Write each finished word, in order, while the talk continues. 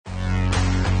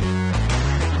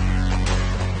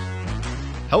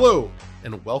Hello,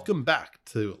 and welcome back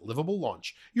to Livabl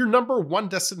Launch, your number one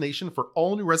destination for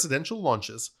all new residential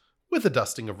launches with a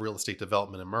dusting of real estate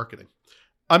development and marketing.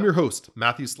 I'm your host,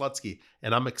 Matthew Slutsky,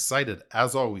 and I'm excited,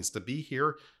 as always, to be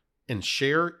here and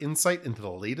share insight into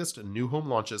the latest new home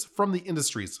launches from the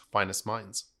industry's finest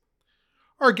minds.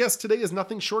 Our guest today is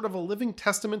nothing short of a living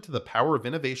testament to the power of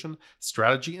innovation,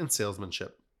 strategy, and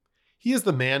salesmanship. He is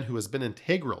the man who has been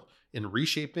integral in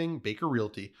reshaping Baker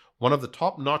Realty, one of the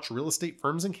top-notch real estate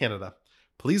firms in Canada.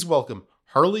 Please welcome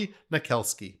Harley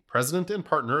Nakelsky, president and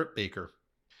partner at Baker.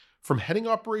 From heading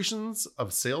operations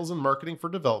of sales and marketing for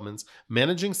developments,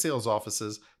 managing sales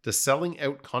offices, to selling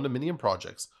out condominium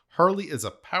projects, Harley is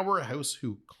a powerhouse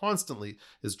who constantly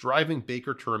is driving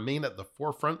Baker to remain at the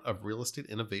forefront of real estate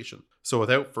innovation. So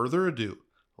without further ado,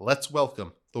 let's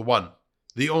welcome the one,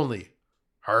 the only,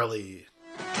 Harley.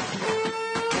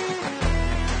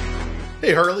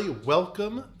 Hey Harley,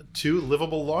 welcome to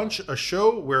Livabl Launch, a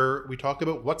show where we talk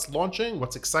about what's launching,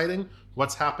 what's exciting,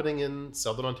 what's happening in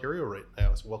Southern Ontario right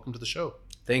now. So welcome to the show.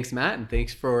 Thanks, Matt, and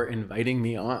thanks for inviting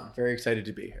me on. Very excited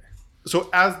to be here.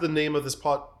 So as the name of this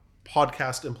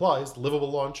podcast implies,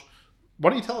 Livabl Launch,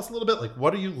 why don't you tell us a little bit, like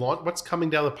what's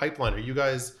coming down the pipeline? Are you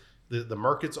guys, the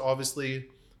market's obviously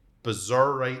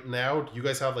bizarre right now. Do you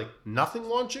guys have like nothing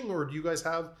launching, or do you guys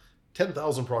have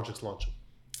 10,000 projects launching?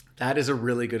 That is a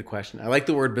really good question. I like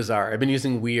the word bizarre. I've been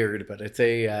using weird, but it's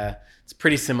a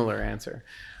pretty similar answer.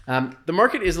 The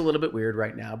market is a little bit weird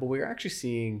right now, but we're actually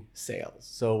seeing sales.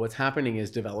 So what's happening is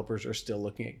developers are still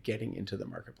looking at getting into the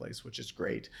marketplace, which is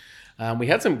great. We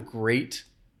had some great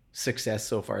success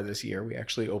so far this year. We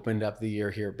actually opened up the year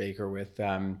here at Baker with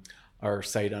our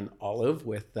site on Olive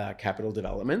with Capital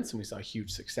Developments, and we saw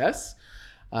huge success.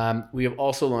 We have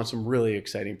also launched some really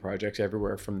exciting projects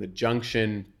everywhere from the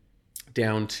Junction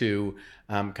down to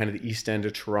kind of the east end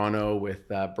of Toronto with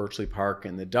Birchley Park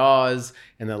and the Dawes,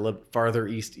 and then a little farther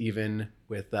east even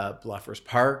with Bluffers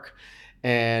Park.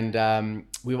 And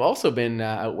we've also been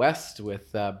out west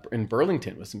with in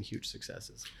Burlington with some huge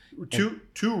successes.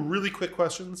 Two really quick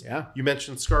questions. Yeah. You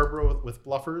mentioned Scarborough with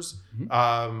Bluffers.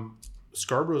 Mm-hmm.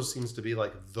 Scarborough seems to be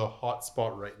like the hot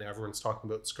spot right now. Everyone's talking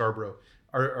about Scarborough.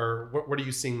 What are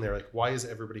you seeing there? Like, why is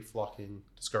everybody flocking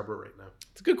to Scarborough right now?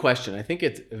 It's a good question. I think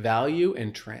it's value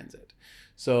and transit.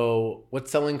 So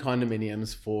what's selling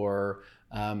condominiums for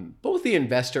both the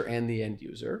investor and the end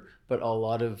user, but a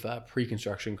lot of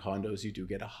pre-construction condos, you do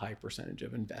get a high percentage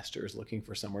of investors looking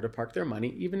for somewhere to park their money,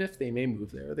 even if they may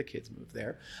move there, the kids move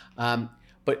there.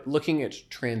 But looking at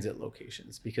transit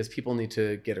locations, because people need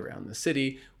to get around the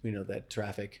city. We know that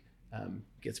traffic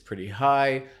gets pretty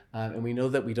high, and we know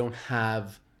that we don't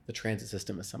have the transit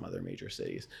system as some other major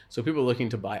cities. So people are looking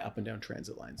to buy up and down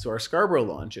transit lines. So our Scarborough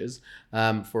launches,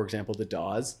 for example, the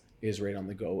Dawes is right on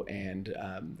the go, and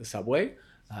the subway.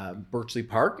 Birchley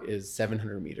Park is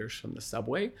 700 meters from the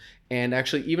subway. And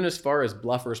actually, even as far as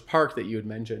Bluffers Park that you had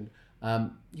mentioned,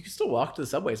 you can still walk to the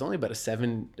subway. It's only about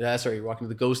you're walking to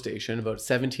the GO station, about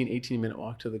 18 minute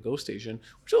walk to the GO station,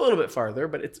 which is a little bit farther,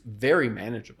 but it's very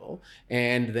manageable.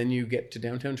 And then you get to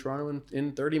downtown Toronto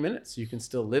in 30 minutes. You can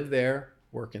still live there,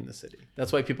 work in the city.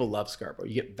 That's why people love Scarborough.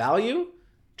 You get value,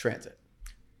 transit.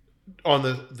 On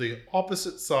the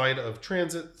opposite side of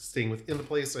transit, staying within the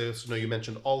place, I also know you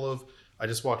mentioned Olive. I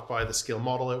just walked by the scale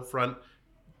model out front.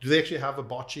 Do they actually have a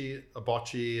bocce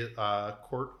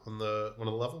court on one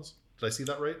of the levels? Did I see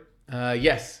that right?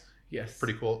 Yes.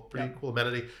 Pretty cool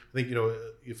amenity. I think,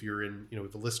 if you're in,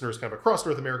 the listeners kind of across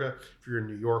North America, if you're in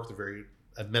New York, they're very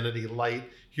amenity light.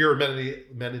 Here,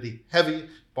 amenity heavy.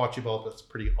 Bocce ball, that's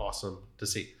pretty awesome to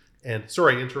see. And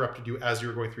sorry, I interrupted you as you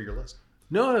were going through your list.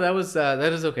 No,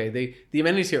 that is okay. The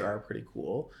amenities here are pretty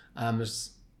cool.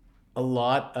 There's a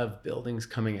lot of buildings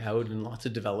coming out, and lots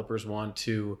of developers want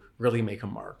to really make a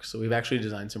mark. So we've actually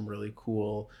designed some really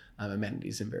cool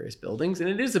amenities in various buildings. And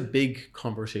it is a big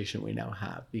conversation we now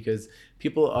have, because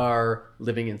people are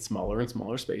living in smaller and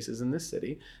smaller spaces in this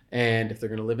city. And if they're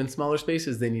going to live in smaller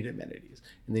spaces, they need amenities,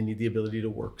 and they need the ability to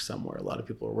work somewhere. A lot of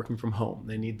people are working from home.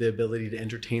 They need the ability to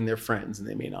entertain their friends, and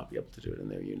they may not be able to do it in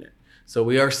their unit. So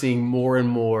we are seeing more and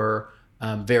more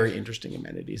very interesting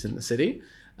amenities in the city.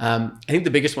 I think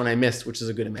the biggest one I missed, which is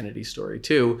a good amenity story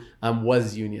too,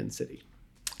 was Union City.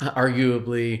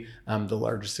 Arguably the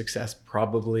largest success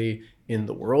probably in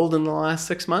the world in the last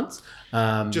 6 months.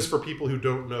 Just for people who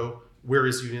don't know, where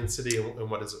is Union City and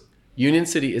what is it? Union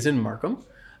City is in Markham.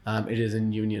 It is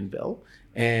in Unionville.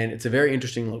 And it's a very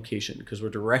interesting location because we're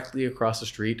directly across the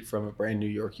street from a brand new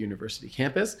York University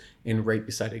campus and right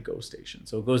beside a GO station.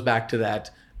 So it goes back to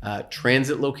that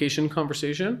transit location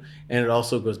conversation. And it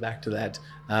also goes back to that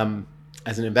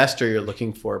as an investor, you're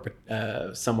looking for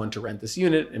someone to rent this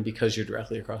unit, and because you're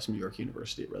directly across from York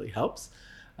University, it really helps.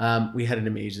 We had an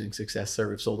amazing success there.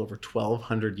 We've sold over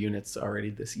 1,200 units already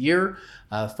this year.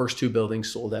 First 2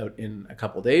 buildings sold out in a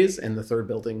couple days, and the third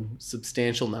building,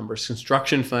 substantial numbers,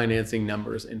 construction financing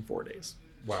numbers in 4 days.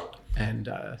 Wow. And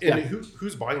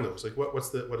who's buying those? Like, what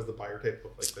does the buyer type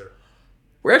look like there?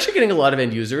 We're actually getting a lot of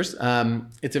end users.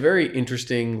 It's a very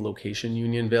interesting location,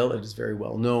 Unionville. It is very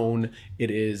well known.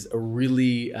 It is a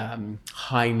really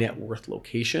high net worth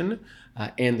location,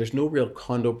 and there's no real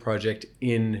condo project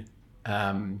in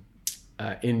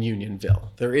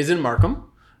Unionville. There is in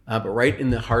Markham, but right in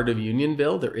the heart of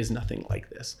Unionville, there is nothing like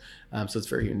this. So it's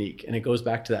very unique. And it goes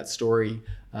back to that story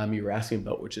you were asking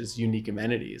about, which is unique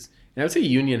amenities. And I would say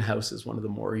Union House is one of the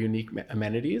more unique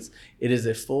amenities. It is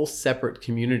a full separate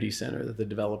community center that the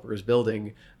developer is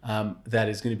building that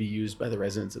is going to be used by the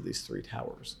residents of these 3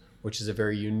 towers, which is a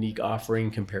very unique offering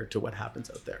compared to what happens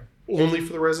out there. Only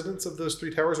for the residents of those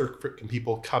 3 towers, or can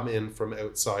people come in from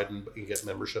outside and get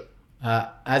membership?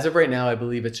 As of right now, I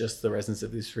believe it's just the residents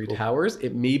of these 3 towers.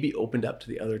 It may be opened up to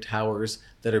the other towers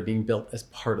that are being built as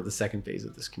part of the second phase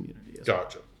of this community.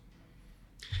 Gotcha.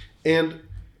 And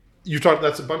you talked,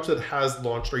 that's a bunch that has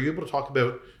launched. Are you able to talk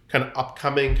about kind of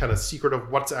upcoming, kind of secret of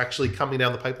what's actually coming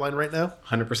down the pipeline right now?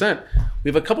 100%. We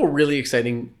have a couple really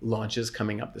exciting launches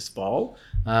coming up this fall.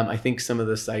 I think some of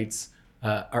the sites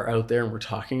are out there and we're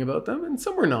talking about them, and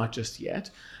some we're not just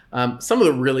yet. Some of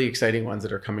the really exciting ones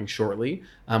that are coming shortly,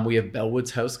 we have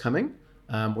Bellwood's House coming,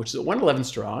 which is at 111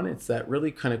 Strawn. It's that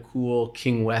really kind of cool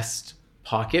King West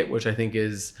pocket, which I think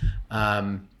is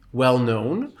well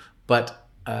known, but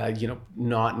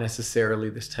not necessarily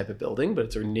this type of building, but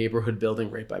it's our neighborhood building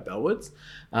right by Bellwoods.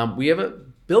 We have a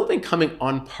building coming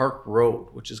on Park Road,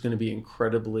 which is going to be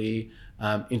incredibly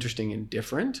interesting and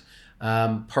different.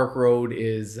 Park Road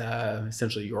is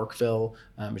essentially Yorkville.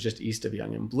 It's just east of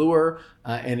Yonge and Bloor,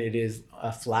 and it is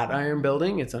a flat iron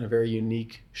building. It's on a very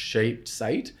unique shaped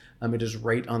site. It is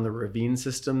right on the ravine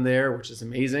system there, which is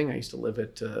amazing. I used to live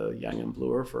at Yonge and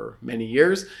Bloor for many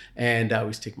years, and I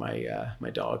always take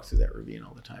my dog through that ravine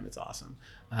all the time. It's awesome.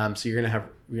 So you're going to have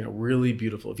really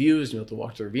beautiful views. You'll have to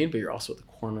walk the ravine, but you're also at the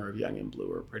corner of Yonge and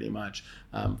Bloor pretty much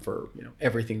for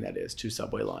everything that is 2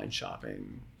 subway lines,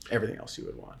 shopping, everything else you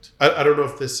would want. I don't know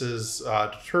if this is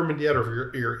determined yet, or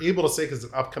if you're able to say, because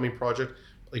it's an upcoming project,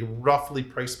 like roughly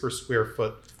price per square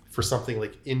foot for something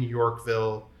like in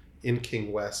Yorkville, in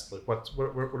King West. Like what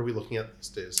are we looking at these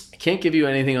days? I can't give you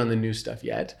anything on the new stuff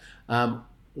yet.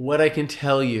 What I can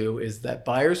tell you is that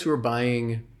buyers who are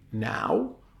buying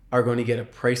now are going to get a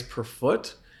price per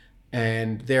foot,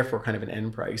 and therefore kind of an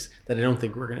end price that I don't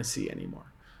think we're going to see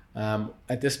anymore.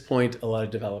 At this point, a lot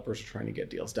of developers are trying to get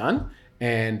deals done,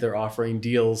 and they're offering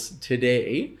deals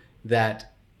today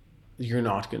that you're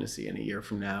not going to see in a year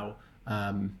from now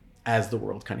as the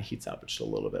world kind of heats up just a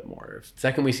little bit more. If the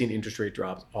second we see an interest rate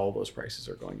drop, all those prices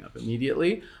are going up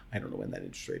immediately. I don't know when that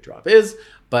interest rate drop is,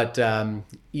 but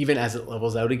even as it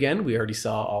levels out again, we already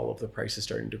saw all of the prices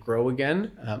starting to grow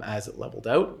again as it leveled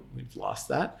out. We've lost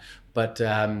that, but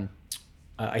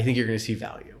I think you're going to see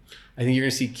value. I think you're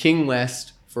going to see King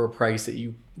West for a price that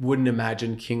you wouldn't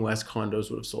imagine King West condos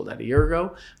would have sold at a year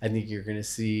ago. I think you're going to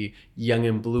see Yonge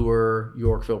and Bloor,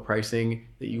 Yorkville pricing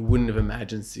that you wouldn't have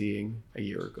imagined seeing a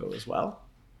year ago as well.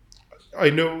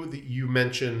 I know that you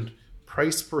mentioned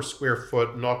price per square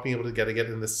foot, not being able to get it.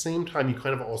 And at the same time, you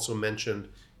kind of also mentioned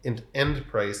end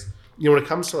price. When it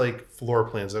comes to like floor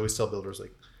plans, I always tell builders,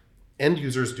 like, end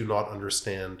users do not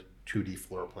understand 2D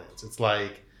floor plans. It's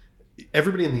like,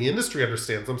 everybody in the industry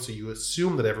understands them, so you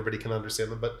assume that everybody can understand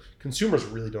them, but consumers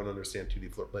really don't understand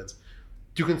 2D floor plans.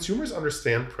 Do consumers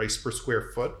understand price per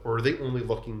square foot, or are they only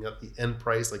looking at the end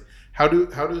price? Like, how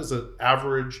does an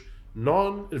average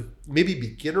maybe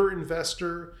beginner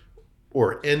investor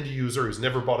or end user who's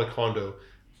never bought a condo,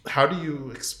 how do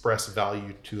you express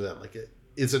value to them? Like,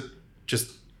 is it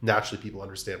just naturally people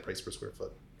understand price per square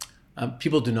foot?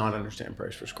 People do not understand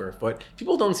price per square foot.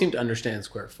 People don't seem to understand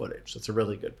square footage. That's a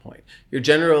really good point. Your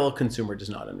general consumer does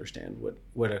not understand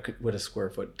what a square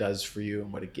foot does for you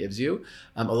and what it gives you.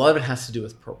 A lot of it has to do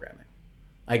with programming.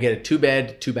 I get a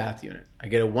 2-bed, 2-bath unit. I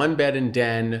get a 1-bed and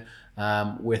den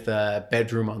with a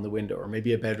bedroom on the window, or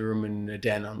maybe a bedroom and a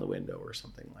den on the window, or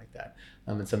something like that.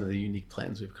 And some of the unique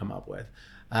plans we've come up with.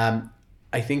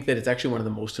 I think that it's actually one of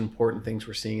the most important things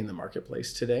we're seeing in the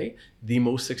marketplace today. The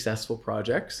most successful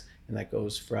projects, and that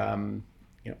goes from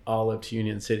Olive to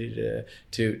Union City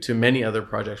to many other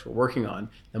projects we're working on.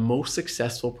 The most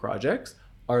successful projects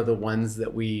are the ones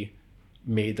that we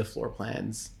made the floor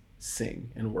plans sing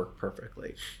and work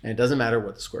perfectly. And it doesn't matter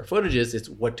what the square footage is, it's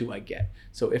what do I get?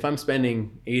 So if I'm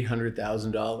spending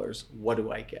 $800,000, what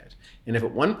do I get? And if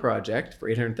at one project for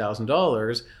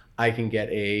 $800,000, I can get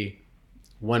a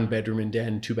 1-bedroom and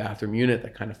den, 2-bathroom unit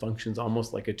that kind of functions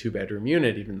almost like a 2-bedroom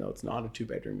unit, even though it's not a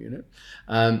 2-bedroom unit.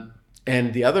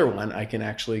 And the other one, I can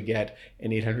actually get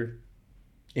an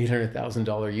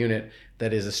 $800,000 unit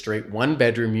that is a straight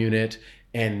 1-bedroom unit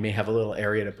and may have a little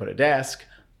area to put a desk.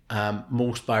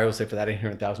 Most buyers will say for that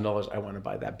 $800,000, I want to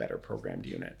buy that better programmed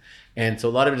unit. And so a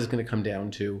lot of it is going to come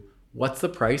down to what's the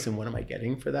price and what am I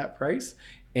getting for that price?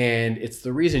 And it's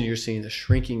the reason you're seeing the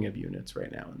shrinking of units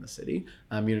right now in the city.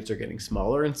 Units are getting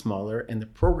smaller and smaller, and the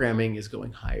programming is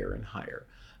going higher and higher.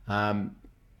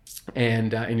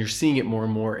 And you're seeing it more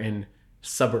and more in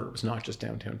suburbs, not just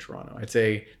downtown Toronto. I'd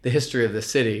say the history of the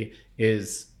city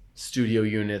is studio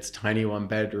units, tiny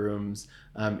 1-bedrooms,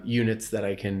 units that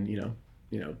I can,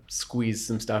 squeeze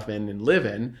some stuff in and live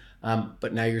in.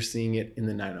 But now you're seeing it in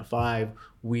the 905.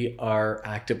 We are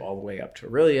active all the way up to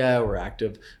Aurelia. We're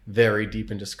active very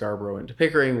deep into Scarborough, into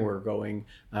Pickering. We're in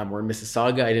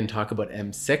Mississauga. I didn't talk about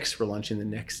M6. We're launching the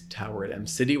next tower at M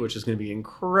City, which is going to be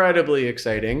incredibly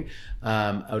exciting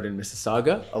out in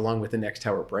Mississauga, along with the next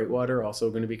tower at Brightwater,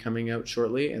 also going to be coming out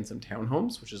shortly, and some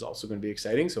townhomes, which is also going to be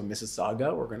exciting. So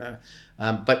Mississauga, we're going to,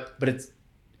 but it's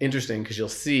interesting because you'll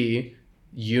see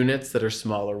units that are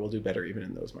smaller will do better even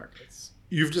in those markets.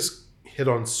 You've just hit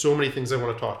on so many things I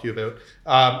want to talk to you about.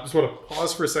 Just want to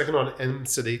pause for a second on M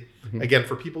City. Mm-hmm. Again,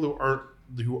 for people who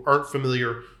aren't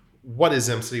familiar, what is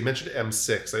M City? You mentioned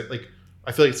M6.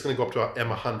 I feel like it's going to go up to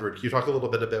M100. Can you talk a little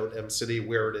bit about M City,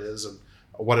 where it is, and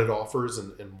what it offers,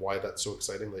 and why that's so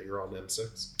exciting that you're on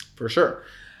M6? For sure.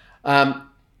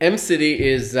 M City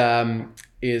is by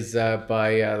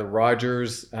the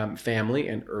Rogers family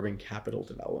and Urban Capital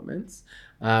Developments.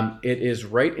 It is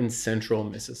right in central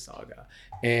Mississauga,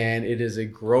 and it is a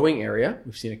growing area.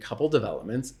 We've seen a couple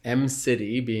developments. M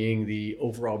City being the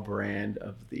overall brand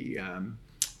of the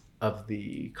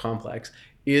complex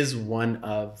is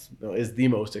the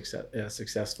most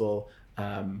successful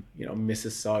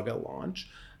Mississauga launch.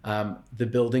 The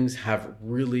buildings have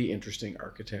really interesting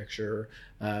architecture.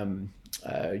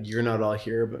 You're not all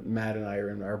here, but Matt and I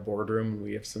are in our boardroom.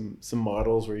 We have some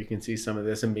models where you can see some of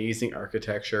this amazing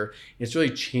architecture. It's really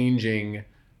changing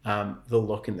the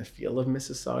look and the feel of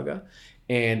Mississauga,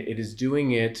 and it is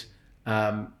doing it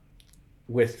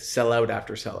with sellout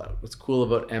after sellout. What's cool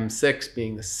about M6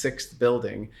 being the 6th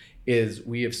building is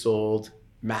we have sold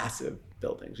massive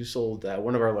buildings. We sold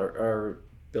one of our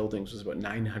buildings was about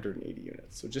 980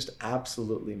 units. So just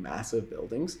absolutely massive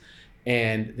buildings,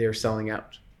 and they're selling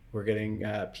out. We're getting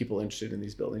people interested in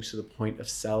these buildings to the point of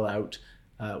sellout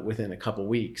within a couple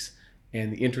weeks.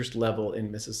 And the interest level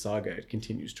in Mississauga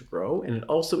continues to grow. And it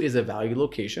also is a value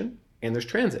location, and there's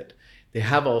transit. They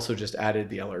have also just added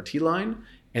the LRT line.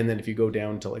 And then if you go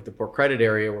down to like the Port Credit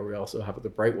area, where we also have the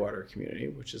Brightwater community,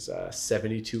 which is a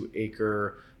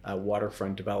 72-acre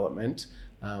waterfront development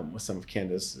with some of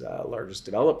Canada's largest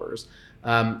developers,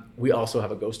 we also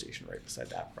have a GO station right beside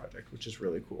that project, which is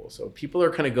really cool. So people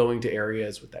are kind of going to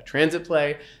areas with that transit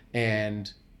play. And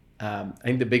I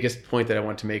think the biggest point that I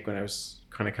want to make when I was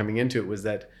kind of coming into it was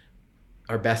that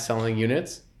our best-selling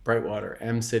units, Brightwater,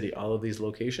 M City, all of these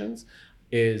locations,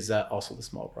 is also the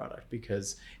small product,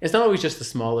 because it's not always just the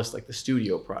smallest, like the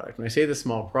studio product. When I say the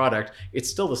small product, it's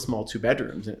still the small 2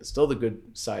 bedrooms, and it's still the good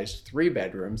sized 3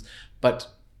 bedrooms. But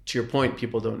to your point,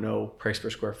 people don't know price per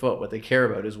square foot. What they care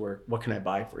about is what can I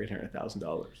buy for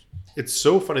 $800,000? It's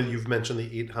so funny that you've mentioned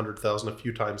the 800,000 a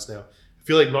few times now. I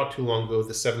feel like not too long ago,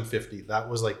 the 750, that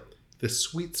was like the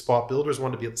sweet spot. Builders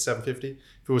wanted to be at the 750.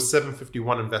 If it was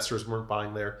 751, investors weren't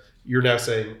buying there. You're now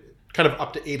saying kind of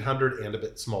up to 800 and a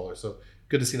bit smaller. So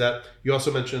good to see that. You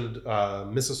also mentioned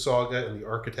Mississauga and the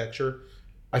architecture.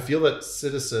 I feel that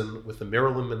Citizen with the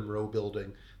Marilyn Monroe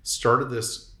building started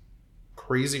this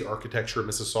crazy architecture in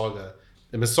Mississauga,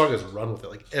 and Mississauga's run with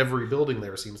it. Like every building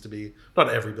there seems to be,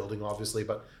 not every building obviously,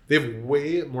 but they have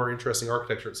way more interesting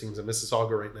architecture, it seems, in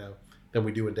Mississauga right now than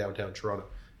we do in downtown Toronto.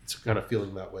 It's kind of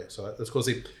feeling that way. So let's go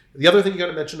see. The other thing you got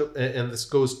to mention, and this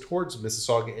goes towards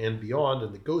Mississauga and beyond,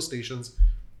 and the GO stations,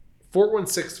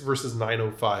 416 versus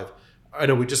 905. I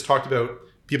know we just talked about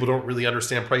people don't really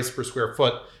understand price per square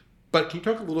foot, but can you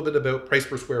talk a little bit about price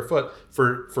per square foot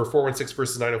for 416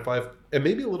 versus 905, and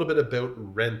maybe a little bit about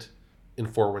rent in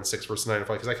 416 versus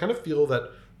 905? Because I kind of feel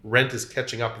that rent is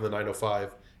catching up in the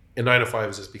 905, and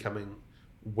 905 is just becoming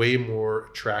way more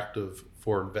attractive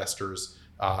for investors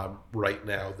right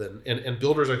now than, and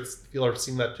builders I feel are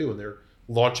seeing that too, and they're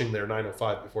launching their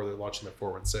 905 before they're launching their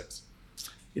 416.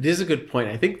 It is a good point.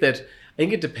 I think that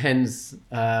think it depends.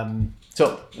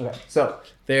 So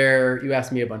there, you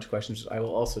asked me a bunch of questions, which I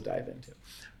will also dive into.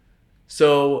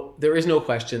 So there is no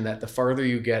question that the farther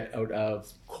you get out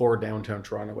of core downtown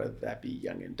Toronto, whether that be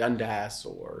Yonge and Dundas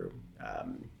or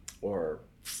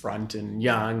Front and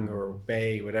Yonge or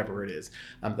Bay, whatever it is,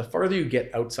 the farther you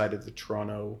get outside of the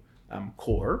Toronto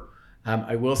core,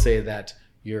 I will say that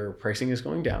your pricing is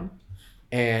going down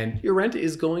and your rent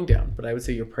is going down, but I would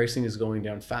say your pricing is going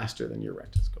down faster than your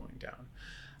rent is going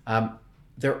down.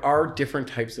 There are different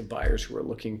types of buyers who are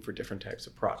looking for different types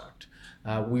of product.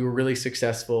 We were really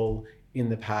successful in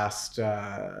the past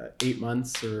 8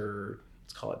 months, or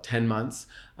let's call it 10 months,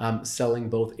 selling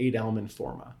both 8 Elm and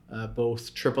Forma,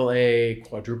 both AAA,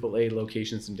 quadruple A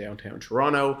locations in downtown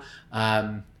Toronto.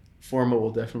 Forma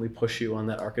will definitely push you on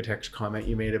that architect comment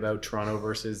you made about Toronto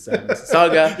versus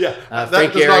Mississauga. Yeah,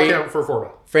 that does not count for Forma.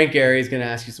 Frank Gehry is going to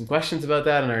ask you some questions about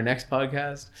that in our next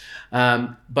podcast.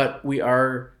 But we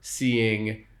are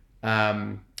seeing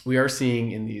in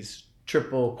these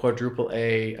triple, quadruple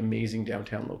A, amazing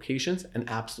downtown locations, an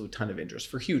absolute ton of interest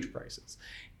for huge prices.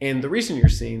 And the reason you're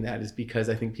seeing that is because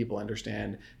I think people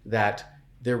understand that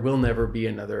there will never be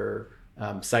another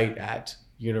site at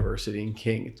University and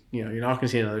King. You're not going to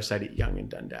see another site at Yonge and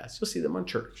Dundas. You'll see them on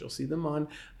Church. You'll see them on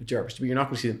Jarvis, but you're not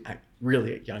going to see them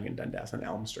really at Yonge and Dundas on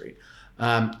Elm Street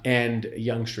and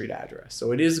Yonge Street address.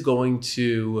 So it is going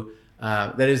to,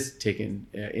 that is taken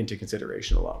into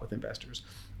consideration a lot with investors.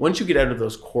 Once you get out of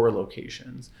those core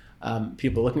locations,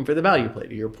 people are looking for the value play,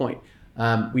 to your point.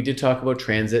 We did talk about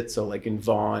transit. So like in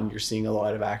Vaughan, you're seeing a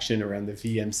lot of action around the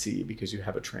VMC because you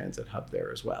have a transit hub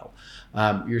there as well.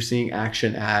 You're seeing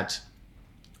action at,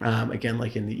 again,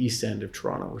 like in the east end of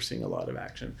Toronto, we're seeing a lot of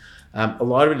action. A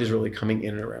lot of it is really coming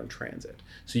in and around transit.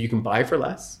 So you can buy for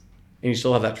less and you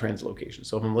still have that transit location.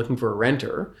 So if I'm looking for a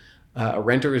renter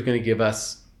is going to give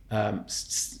us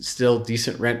still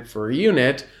decent rent for a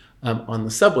unit on the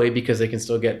subway because they can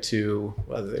still get to,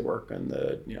 whether they work on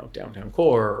the downtown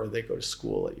core or they go to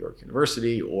school at York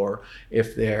University or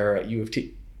if they're at U of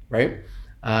T, right?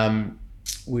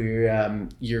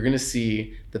 You're going to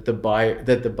see that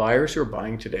the buyers who are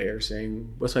buying today are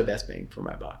saying, what's my best bang for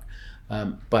my buck?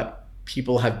 But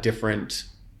people have different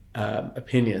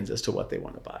opinions as to what they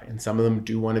want to buy. And some of them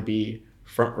do want to be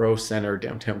front row center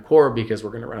downtown core because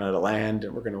we're going to run out of land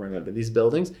and we're going to run out of these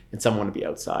buildings, and some want to be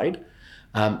outside.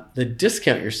 The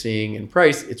discount you're seeing in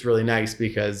price, it's really nice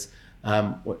because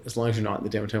as long as you're not in the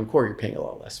downtown core, you're paying a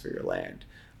lot less for your land.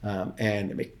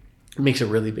 And it makes a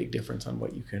really big difference on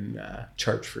what you can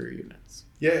charge for your units.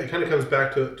 Yeah, it kind of comes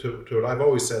back to what I've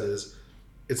always said is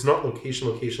it's not location,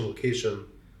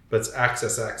 but it's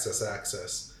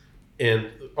access.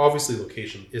 And obviously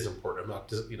location is important. I'm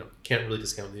not, can't really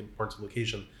discount the importance of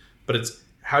location, but it's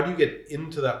how do you get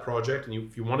into that project? And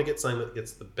if you want to get something that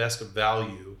gets the best of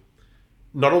value,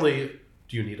 not only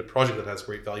do you need a project that has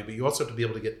great value, but you also have to be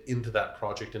able to get into that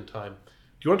project in time.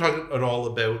 Do you want to talk at all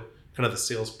about kind of the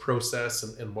sales process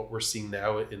and what we're seeing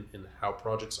now in how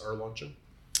projects are launching?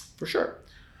 For sure.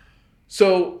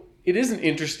 So it is an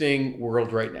interesting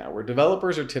world right now where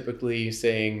developers are typically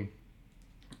saying,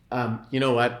 you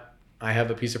know what, I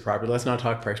have a piece of property. Let's not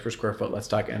talk price per square foot. Let's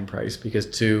talk end price, because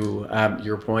to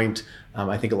your point,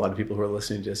 I think a lot of people who are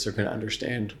listening to this are going to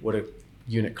understand what a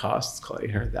unit costs, call it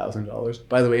 $800,000.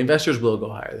 By the way, investors will go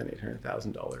higher than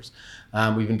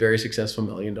 $800,000. We've been very successful, $1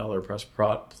 million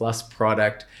plus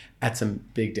product at some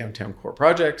big downtown core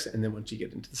projects. And then once you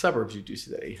get into the suburbs, you do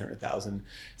see that 800,000,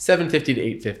 750 to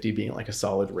 850 being like a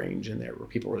solid range in there where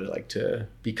people really like to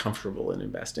be comfortable in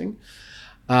investing.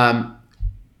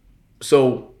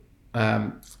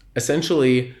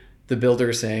 Essentially, the builder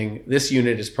is saying this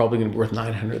unit is probably going to be worth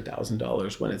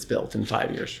 $900,000 when it's built in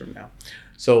 5 years from now.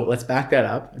 So let's back that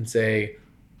up and say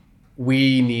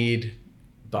we need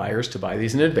buyers to buy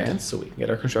these in advance so we can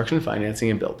get our construction financing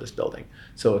and build this building.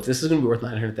 So if this is going to be worth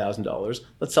 $900,000,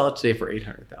 let's sell it today for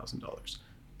 $800,000.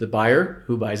 The buyer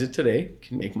who buys it today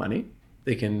can make money.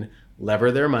 They can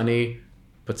lever their money,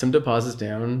 put some deposits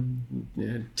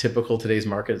down. Typical today's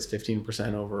market is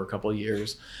 15% over a couple of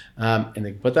years. And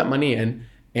they can put that money in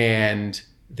and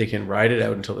they can ride it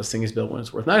out until this thing is built when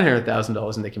it's worth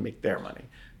 $900,000 and they can make their money.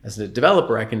 As a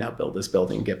developer, I can now build this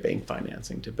building and get bank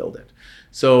financing to build it.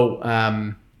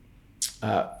 So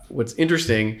what's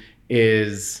interesting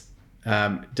is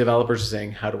developers are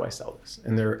saying, how do I sell this?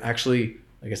 And they're actually,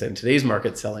 like I said, in today's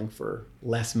market, selling for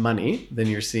less money than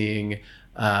you're seeing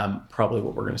probably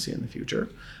what we're going to see in the future.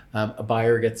 A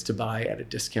buyer gets to buy at a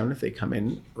discount if they come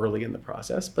in early in the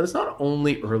process, but it's not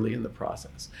only early in the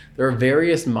process. There are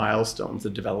various milestones the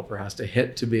developer has to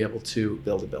hit to be able to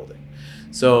build a building.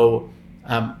 So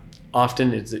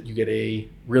often is that you get a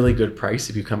really good price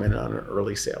if you come in on an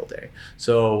early sale day.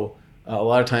 So a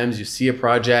lot of times you see a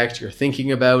project, you're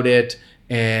thinking about it,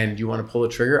 and you want to pull the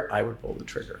trigger. I would pull the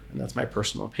trigger. And that's my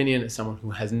personal opinion. As someone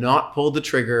who has not pulled the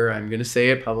trigger, I'm going to say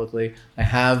it publicly. I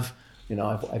have,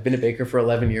 I've been a baker for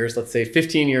 11 years. Let's say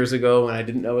 15 years ago, when I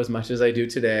didn't know as much as I do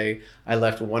today, I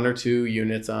left 1 or 2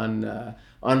 units on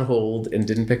hold and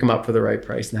didn't pick them up for the right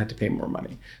price and had to pay more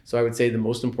money. So I would say the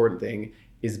most important thing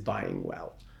is buying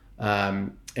well.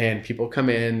 And people come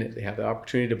in, they have the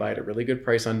opportunity to buy at a really good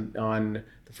price on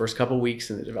the first couple of weeks,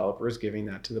 and the developer is giving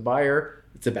that to the buyer.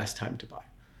 It's the best time to buy.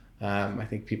 I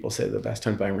think people say the best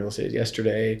time to buy in real estate is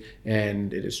yesterday,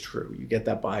 and it is true. You get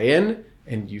that buy-in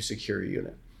and you secure a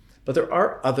unit. But there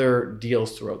are other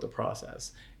deals throughout the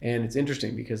process. And it's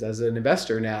interesting because as an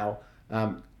investor now,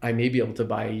 I may be able to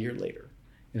buy a year later.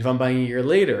 And if I'm buying a year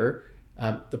later,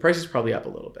 the price is probably up a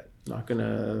little bit. I'm not going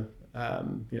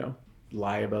to,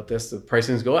 lie about this. The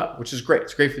pricings go up, which is great.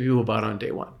 It's great for people who bought on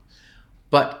day one.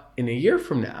 But in a year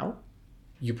from now,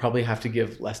 you probably have to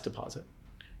give less deposit.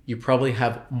 You probably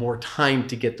have more time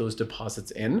to get those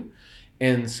deposits in.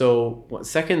 And so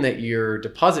second that your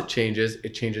deposit changes, it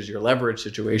changes your leverage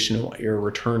situation and what your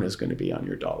return is going to be on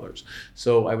your dollars.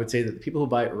 So I would say that the people who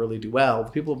buy early do well.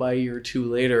 The people who buy a year or 2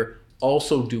 later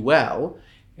also do well.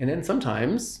 And then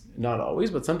sometimes, not always,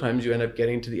 but sometimes you end up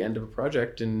getting to the end of a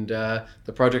project and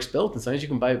the project's built. And sometimes you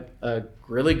can buy a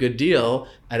really good deal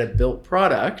at a built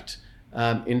product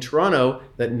in Toronto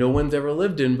that no one's ever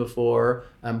lived in before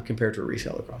compared to a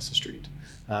resale across the street.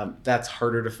 That's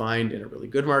harder to find in a really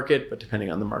good market, but depending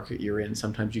on the market you're in,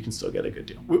 sometimes you can still get a good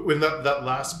deal. When that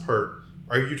last part,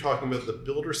 are you talking about the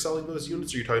builder selling those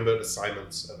units, or are you talking about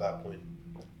assignments at that point?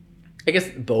 I guess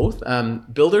both.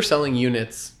 Builder selling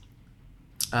units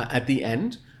at the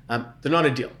end, they're not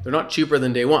a deal. They're not cheaper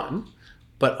than day one,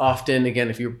 but often, again,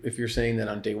 if you're saying that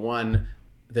on day one,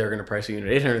 they're going to price a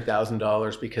unit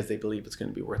 $800,000 because they believe it's going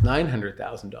to be worth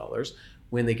 $900,000.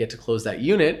 When they get to close that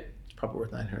unit, it's probably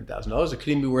worth $900,000. It could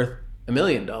even be worth $1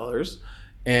 million.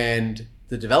 And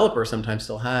the developer sometimes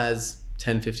still has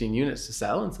 10, 15 units to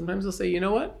sell. And sometimes they'll say, you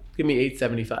know what, give me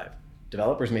 $875,000.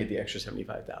 Developers made the extra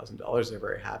 $75,000. They're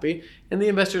very happy. And the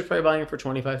investor's probably buying it for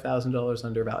 $25,000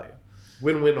 under value.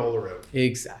 Win-win all around.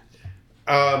 Exactly.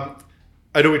 I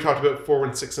know we talked about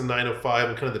 416 and 905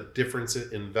 and kind of the difference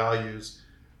in values.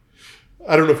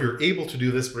 I don't know if you're able to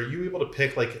do this, but are you able to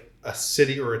pick like a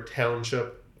city or a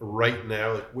township right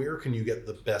now? Like, where can you get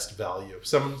the best value? If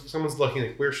someone's looking,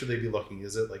 like, where should they be looking?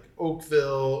 Is it like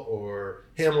Oakville or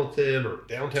Hamilton or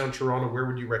downtown Toronto? Where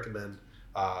would you recommend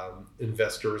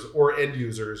investors or end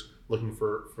users looking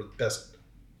for the best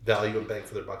value and bang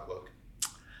for their buck look?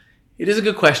 It is a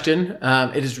good question.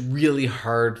 It is really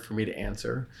hard for me to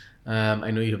answer.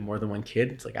 I know you have more than one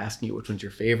kid. It's like asking you which one's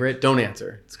your favorite. Don't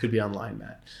answer. This could be online,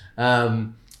 Matt.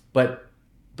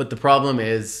 But the problem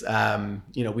is,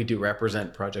 we do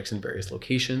represent projects in various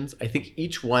locations. I think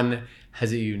each one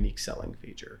has a unique selling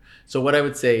feature. So what I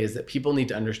would say is that people need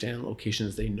to understand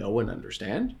locations they know and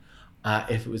understand.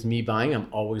 If it was me buying, I'm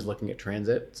always looking at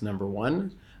transit. It's number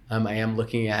one. I am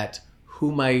looking at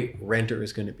who my renter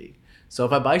is going to be. So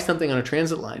if I buy something on a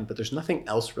transit line, but there's nothing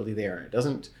else really there, and it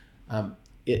doesn't,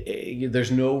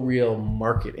 there's no real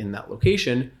market in that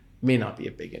location, may not be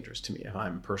of big interest to me if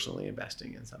I'm personally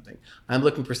investing in something. I'm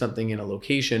looking for something in a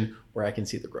location where I can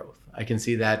see the growth. I can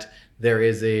see that there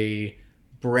is a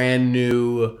brand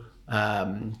new,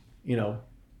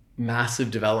 massive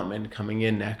development coming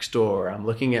in next door. I'm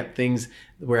looking at things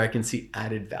where I can see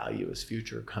added value as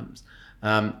future comes.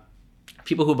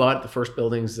 People who bought the first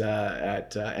buildings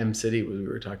at M City, we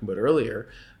were talking about earlier,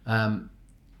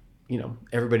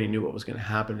 everybody knew what was going to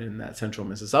happen in that central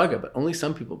Mississauga, but only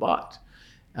some people bought.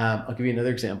 I'll give you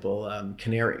another example.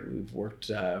 Canary. We've worked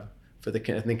for the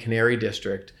Canary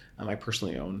District. I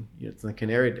personally own units in the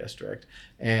Canary District,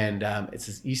 and it's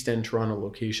this East End Toronto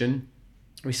location.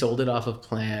 We sold it off of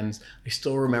plans. I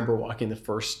still remember walking the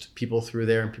first people through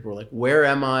there, and people were like, "Where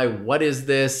am I? What is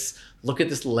this? Look at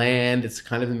this land. It's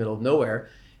kind of in the middle of nowhere."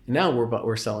 And now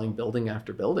we're selling building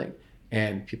after building,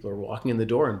 and people are walking in the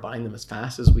door and buying them as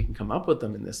fast as we can come up with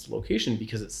them in this location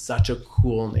because it's such a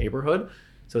cool neighborhood.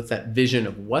 So it's that vision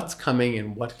of what's coming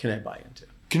and what can I buy into.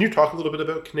 Can you talk a little bit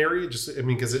about Canary?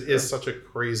 Because it is such a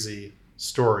crazy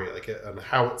story, and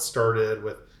how it started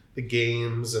with the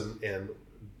games and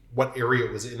what area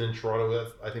it was in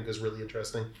Toronto, I think is really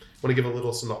interesting. Want to give a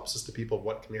little synopsis to people of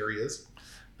what Canary is?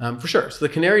 For sure. So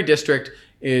the Canary District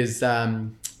is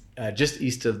just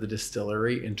east of the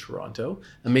distillery in Toronto.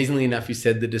 Amazingly enough, you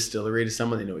said the distillery to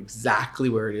someone, they know exactly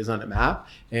where it is on a map.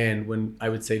 And when I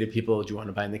would say to people, do you want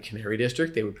to buy in the Canary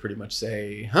District? They would pretty much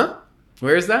say, huh?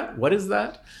 Where is that? What is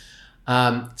that?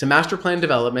 It's a master plan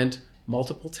development,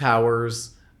 multiple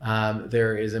towers.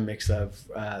 There is a mix of,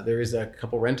 there is a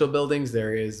couple rental buildings.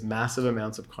 There is massive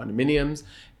amounts of condominiums.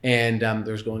 And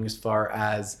there's going as far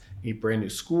as a brand new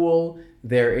school.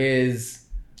 There is,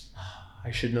 I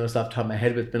should know this off the top of my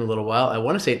head, but it's been a little while. I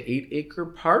want to say an 8-acre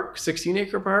park,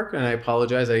 16-acre park. And I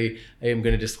apologize. I am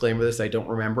going to disclaimer this. I don't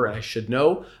remember and I should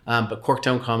know. But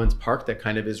Corktown Commons Park, that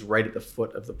kind of is right at the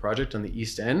foot of the project on the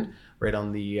east end, right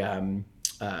on the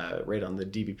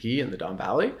DVP and the Don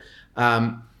Valley.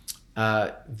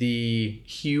 The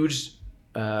huge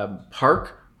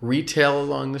park, retail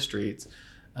along the streets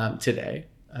today.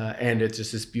 And it's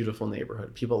just this beautiful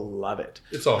neighborhood. People love it.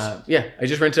 It's awesome. Yeah, I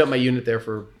just rented out my unit there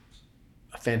for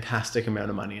a fantastic amount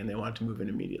of money, and they wanted to move in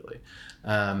immediately.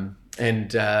 And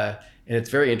it's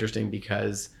very interesting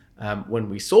because when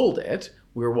we sold it,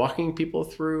 we were walking people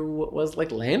through what was like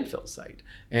landfill site,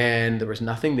 and there was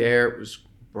nothing there. It was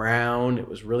brown. It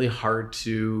was really hard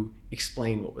to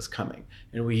explain what was coming,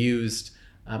 and we used,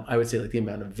 I would say, like the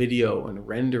amount of video and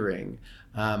rendering,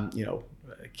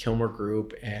 Kilmer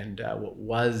Group and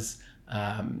what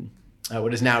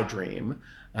is now Dream,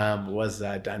 was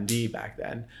Dundee back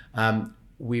then.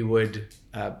 We would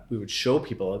show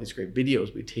people all these great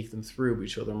videos. We'd take them through.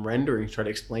 We'd show them renderings, try to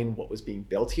explain what was being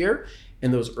built here.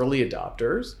 And those early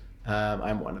adopters,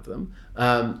 I'm one of them,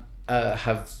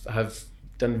 have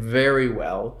done very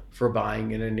well for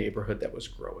buying in a neighborhood that was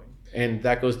growing. And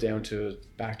that goes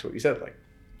back to what you said, like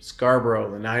Scarborough,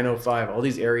 the 905, all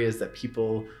these areas that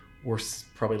people were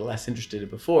probably less interested in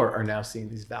before are now seeing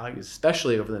these values,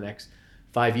 especially over the next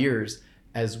 5 years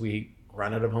as we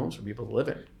run out of homes for people to live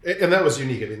in. And that was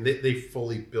unique. I mean, they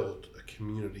fully built a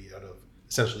community out of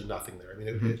essentially nothing there. I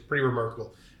mean, it's pretty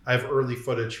remarkable. I have early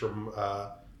footage from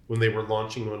when they were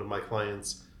launching one of my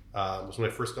clients. Was when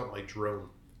I first got my drone.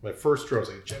 My first drone was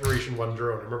like a Generation 1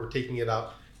 drone. I remember taking it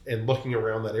up and looking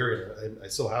around that area. I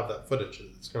still have that footage.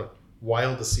 It's kind of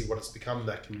wild to see what it's become,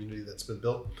 that community that's been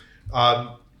built.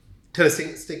 Kind of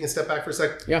taking a step back for a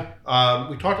sec. Yeah.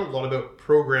 We talked a lot about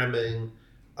programming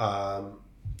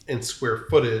and square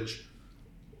footage.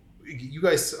 You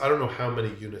guys, I don't know how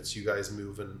many units you guys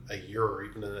move in a year or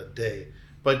even in a day,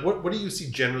 but what do you see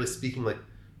generally speaking, like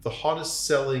the hottest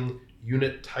selling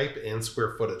unit type and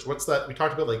square footage? What's that? We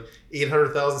talked about like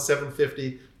 800,000,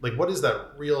 750. Like what is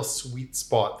that real sweet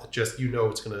spot that just,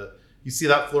 it's going to, you see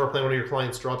that floor plan, one of your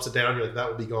clients drops it down, you're like, that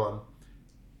will be gone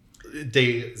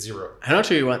day zero. I'm not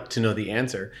sure you want to know the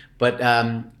answer, but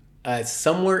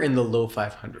somewhere in the low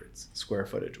 500s square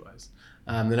footage wise.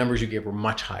 The numbers you gave were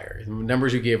much higher. The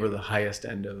numbers you gave were the highest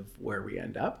end of where we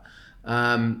end up.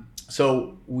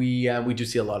 So we do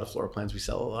see a lot of floor plans. We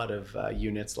sell a lot of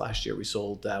units. Last year we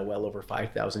sold well over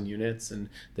 5,000 units and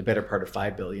the better part of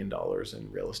 $5 billion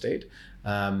in real estate,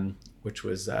 which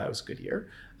was a good year.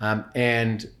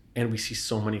 And we see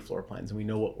so many floor plans and we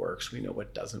know what works, we know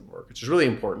what doesn't work, which is really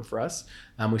important for us.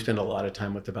 We spend a lot of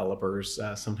time with developers,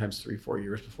 sometimes 3-4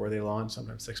 years before they launch,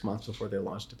 sometimes 6 months before they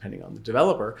launch, depending on the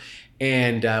developer.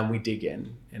 And we dig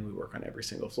in and we work on every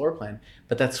single floor plan.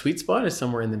 But that sweet spot is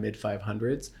somewhere in the mid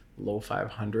 500s, low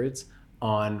 500s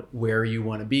on where you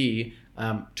want to be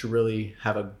to really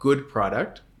have a good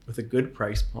product with a good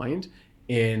price point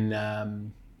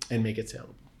and make it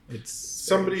saleable. It's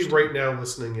somebody right now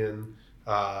listening in,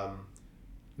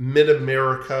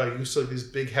 mid-America, you saw these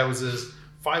big houses,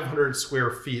 500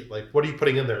 square feet. Like, what are you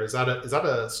putting in there? Is that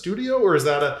a studio or is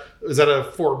that a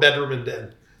 4-bedroom and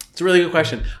den? It's a really good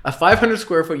question. A 500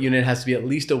 square foot unit has to be at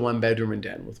least a 1-bedroom and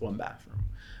den with 1 bathroom.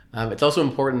 It's also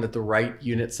important that the right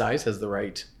unit size has the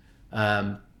right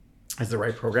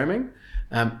programming.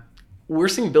 We're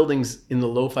seeing buildings in the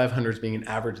low 500s being an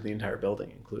average of the entire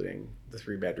building, including the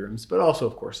 3 bedrooms, but also,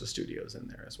 of course, the studios in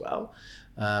there as well.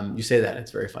 You say that,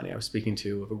 it's very funny. I was speaking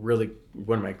to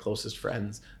one of my closest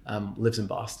friends, lives in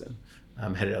Boston.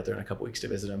 Headed out there in a couple weeks to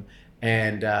visit him.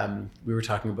 And we were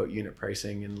talking about unit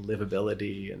pricing and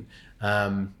livability.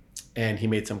 And he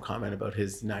made some comment about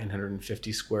his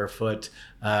 950 square foot,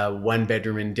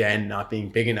 1-bedroom and den not being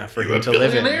big enough for him to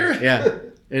live in. Yeah.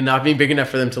 And not being big enough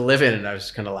for them to live in. And I was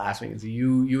just kind of laughing and said,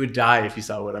 you would die if you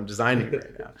saw what I'm designing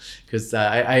right now. Because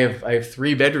I have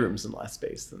 3 bedrooms in less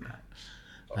space than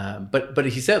that. But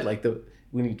he said, like,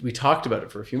 we talked about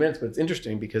it for a few minutes, but it's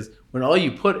interesting because when all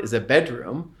you put is a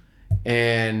bedroom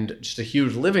and just a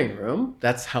huge living room,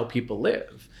 that's how people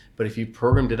live. But if you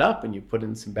programmed it up and you put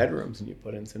in some bedrooms and you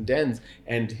put in some dens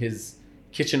and his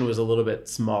kitchen was a little bit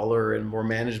smaller and more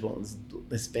manageable and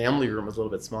his family room was a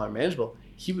little bit smaller and manageable,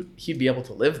 he'd be able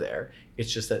to live there.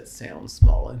 It's just that it sounds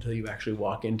small until you actually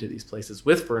walk into these places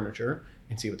with furniture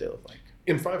and see what they look like.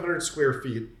 In 500 square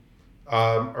feet,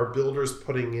 Are builders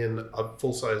putting in a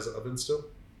full-size oven still?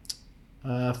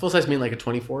 Full size mean like a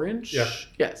 24 inch? Yeah.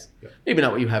 Yes. Yeah. Maybe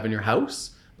not what you have in your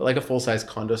house, but like a full size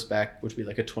condo spec, which would be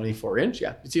like a 24 inch.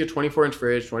 Yeah. You see a 24 inch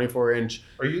fridge, 24 inch.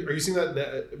 Are you seeing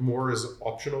that more as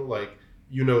optional? Like,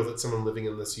 you know that someone living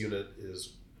in this unit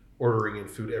is ordering in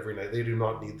food every night. They do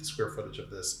not need the square footage of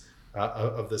this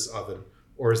oven,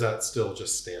 or is that still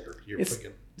just standard? It's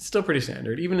still pretty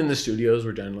standard. Even in the studios,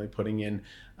 we're generally putting in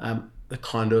the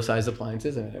condo size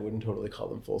appliances. I mean, I wouldn't totally call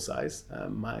them full size.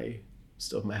 My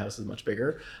house is much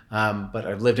bigger, but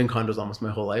I've lived in condos almost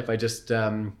my whole life.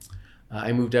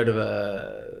 I moved out of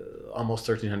a almost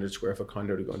 1,300 square foot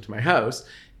condo to go into my house.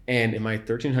 And in my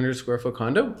 1,300 square foot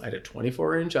condo, I had a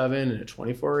 24 inch oven and a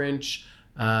 24 inch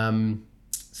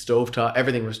stovetop.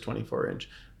 Everything was 24 inch.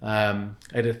 I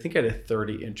think I had a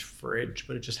 30 inch fridge,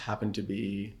 but it just happened to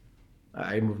be,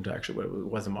 I moved to actually what it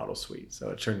was a model suite.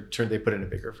 So it turned they put in a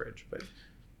bigger fridge. But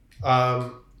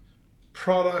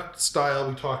product style,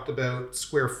 we talked about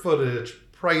square footage,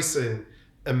 pricing,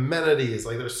 amenities.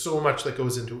 Like, there's so much that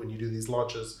goes into it when you do these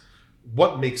launches.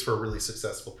 What makes for a really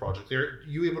successful project? Are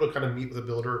you able to kind of meet with a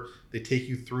builder? They take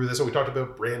you through this. So we talked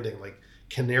about branding, like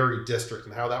Canary District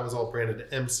and how that was all branded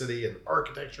to M-City and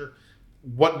architecture.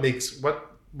 What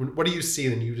do you see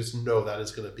and you just know that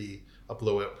is going to be a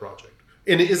blowout project?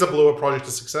 And is a blowout project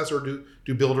a success, or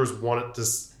do builders want it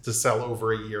to sell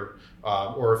over a year?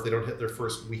 Or if they don't hit their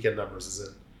first weekend numbers, is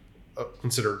it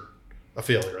considered a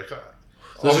failure? Like,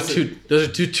 those are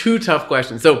two tough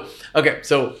questions. So, okay.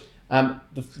 So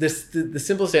the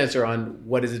simplest answer on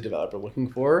what is a developer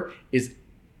looking for is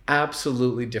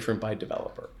absolutely different by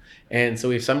developer. And so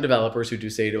we have some developers who do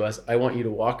say to us, I want you to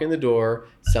walk in the door,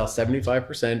 sell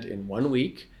 75% in 1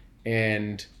 week,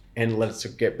 and let's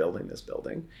get building this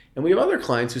building. And we have other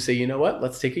clients who say, you know what,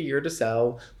 let's take a year to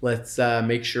sell. Let's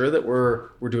make sure that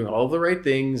we're doing all the right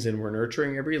things and we're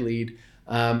nurturing every lead.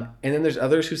 And then there's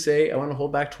others who say, I want to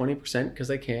hold back 20% because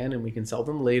I can, and we can sell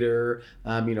them later.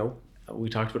 We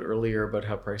talked about earlier about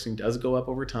how pricing does go up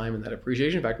over time and that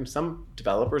appreciation factor. And some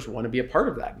developers want to be a part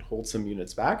of that and hold some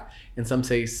units back. And some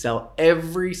say sell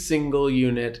every single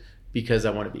unit because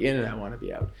I want to be in and I want to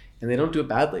be out. And they don't do it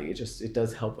badly. It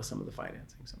does help with some of the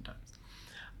financing sometimes.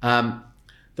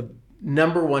 The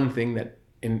number one thing that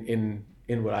in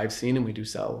what I've seen, and we do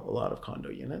sell a lot of condo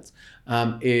units,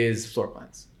 is floor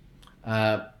plans.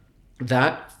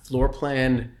 That floor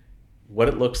plan, what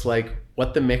it looks like,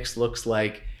 what the mix looks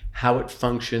like, how it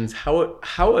functions, how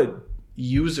a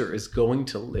user is going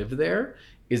to live there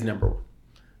is number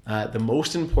one. The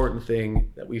most important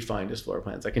thing that we find is floor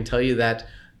plans. I can tell you that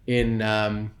in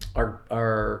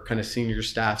our kind of senior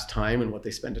staff's time and what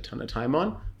they spend a ton of time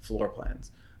on, floor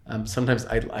plans. Sometimes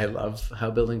I love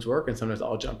how buildings work, and sometimes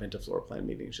I'll jump into floor plan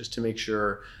meetings just to make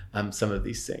sure some of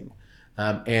these things.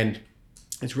 And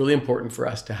it's really important for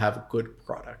us to have a good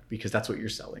product because that's what you're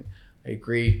selling. I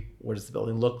agree. What does the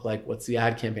building look like? What's the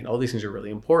ad campaign? All these things are really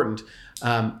important.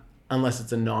 Unless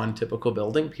it's a non-typical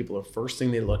building, people are first thing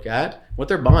they look at. What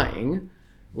they're buying,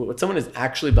 what someone is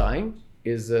actually buying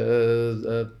is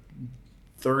a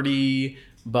 30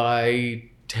 by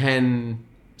 10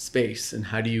 space. And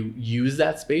how do you use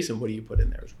that space and what do you put in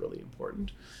there is really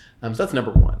important. So that's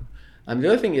number one. The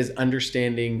other thing is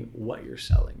understanding what you're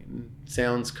selling. And it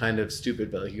sounds kind of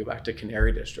stupid, but like you go back to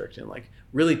Canary District and like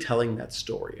really telling that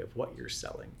story of what you're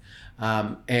selling.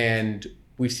 And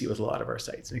we see it with a lot of our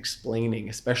sites and explaining,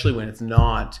 especially when it's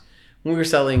not, when we were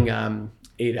selling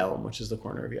 8 Elm, which is the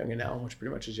corner of Yonge and Elm, which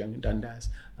pretty much is Yonge and Dundas,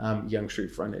 Yonge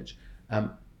Street frontage. I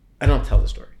don't tell the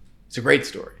story. It's a great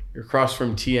story. You're across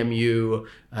from TMU.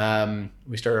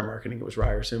 We started our marketing. It was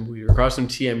Ryerson. We were across from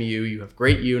TMU. You have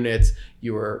great units.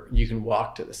 You can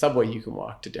walk to the subway. You can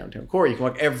walk to downtown core. You can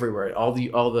walk everywhere. All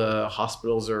the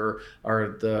hospitals are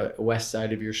the west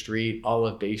side of your street. All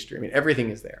of Bay Street. I mean, everything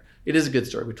is there. It is a good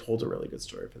story. We told a really good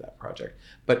story for that project.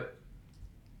 But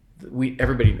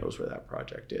everybody knows where that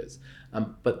project is.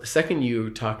 But the second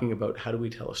you're talking about how do we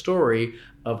tell a story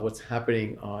of what's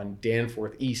happening on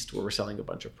Danforth East, where we're selling a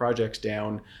bunch of projects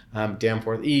down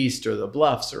Danforth East or the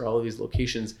Bluffs or all of these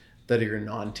locations that are your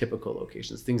non-typical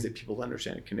locations, things that people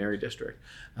understand in Canary District.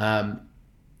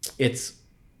 It's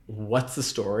what's the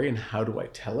story and how do I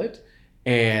tell it?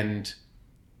 And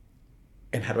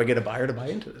how do I get a buyer to buy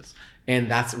into this? And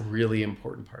that's a really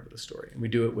important part of the story. And we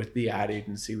do it with the ad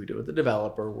agency. We do it with the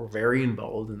developer. We're very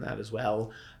involved in that as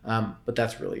well. But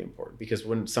that's really important because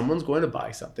when someone's going to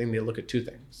buy something, they look at two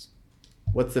things.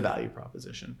 What's the value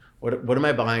proposition? What am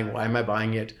I buying? Why am I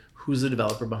buying it? Who's the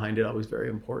developer behind it? Always very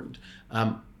important.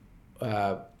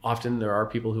 Often there are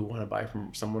people who want to buy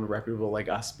from someone reputable like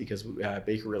us because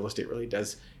Baker Real Estate really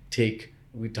does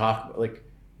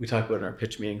we talk about in our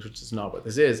pitch meetings, which is not what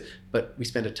this is, but we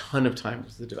spend a ton of time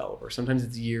with the developer. Sometimes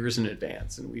it's years in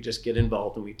advance, and we just get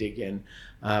involved and we dig in,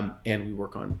 and we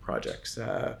work on projects.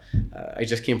 I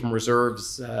just came from Reserve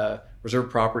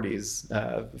Properties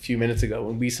a few minutes ago,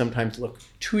 and we sometimes look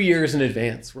 2 years in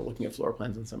advance. We're looking at floor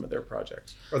plans on some of their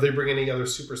projects. Are they bringing any other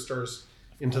superstars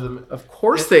into them? Of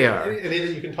course they are.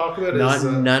 Anything you can talk about?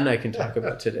 None I can talk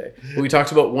about today. But we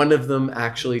talked about one of them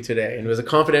actually today, and it was a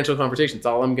confidential conversation. That's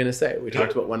all I'm going to say. We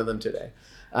talked about one of them today.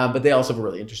 But they also have a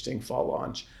really interesting fall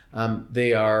launch.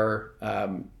 They are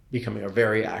becoming a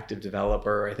very active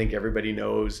developer. I think everybody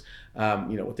knows,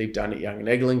 what they've done at Yonge and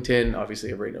Eglinton.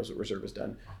 Obviously, everybody knows what Reserve has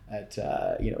done at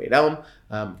 8 Elm,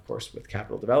 of course, with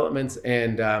capital developments.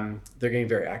 And they're getting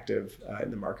very active in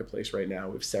the marketplace right now.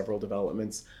 We have several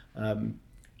developments.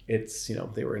 It's,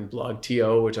 they were in Blog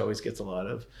TO, which always gets a lot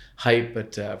of hype,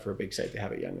 but for a big site, they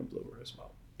have it Yonge and Bloor as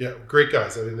well. Yeah, great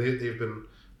guys. I mean, they've been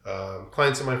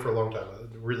clients of mine for a long time.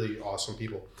 Really awesome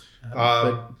people.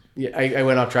 But yeah, I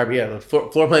went off track. Yeah, the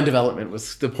floor plan development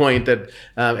was the point that,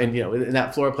 in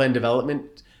that floor plan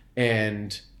development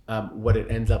and what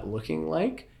it ends up looking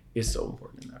like is so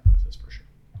important in that process for sure.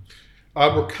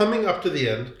 We're coming up to the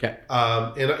end. Okay.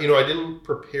 And I didn't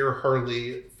prepare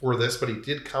Harley for this, but he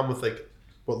did come with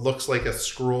what looks like a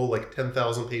scroll,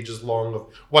 10,000 pages long of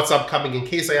what's upcoming, in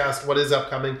case I asked what is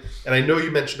upcoming. And I know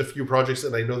you mentioned a few projects,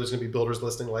 and I know there's going to be builders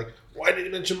listening why did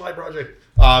you mention my project?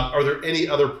 Are there any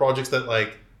other projects that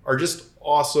are just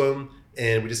awesome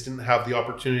and we just didn't have the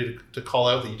opportunity to call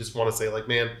out, that you just want to say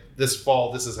man, this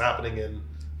fall, this is happening in,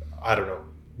 I don't know,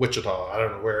 Wichita, I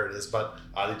don't know where it is, but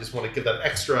they just want to give that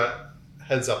extra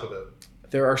heads up about?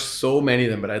 There are so many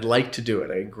of them, but I'd like to do it.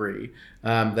 I agree.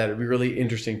 That it'd be really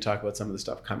interesting to talk about some of the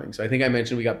stuff coming. So I think I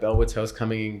mentioned we got Bellwood's House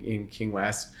coming in King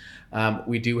West.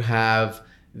 We do have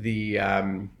the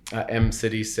M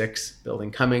City 6 building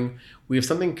coming. We have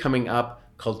something coming up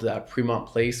called Fremont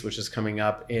Place, which is coming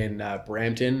up in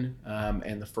Brampton,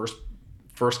 and the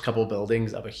first couple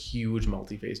buildings of a huge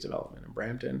multi-phase development in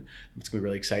Brampton. It's going to be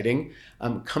really exciting.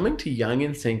 Coming to Yonge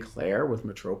and St. Clair with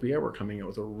Metropia, we're coming out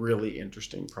with a really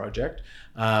interesting project.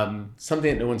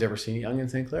 Something that no one's ever seen at Yonge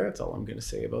and St. Clair. That's all I'm going to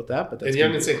say about that. But that's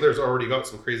Yonge and St. Clair's already got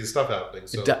some crazy stuff happening.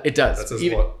 So it does. That says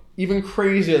even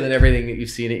crazier than everything that you've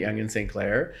seen at Yonge and St.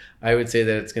 Clair. I would say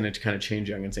that it's going to kind of change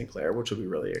Yonge and St. Clair, which will be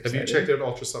really exciting. Have you checked out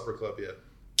Ultra Supper Club yet?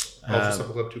 Ultra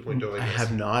Supper Club 2.0, I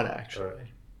have not, actually. Right.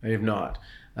 I have not.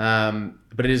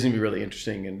 But it is going to be really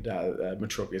interesting, and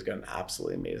Metropia's got an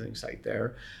absolutely amazing site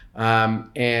there.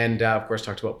 And of course,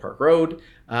 talked about Park Road.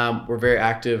 We're very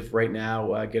active right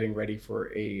now, getting ready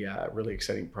for a really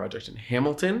exciting project in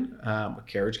Hamilton with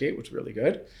Carriage Gate, which is really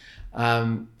good.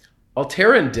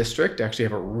 Altera and District actually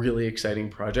have a really exciting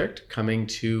project coming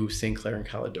to St. Clair and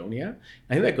Caledonia.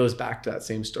 I think that goes back to that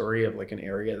same story of an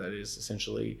area that is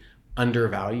essentially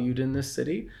undervalued in this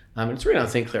city. It's right on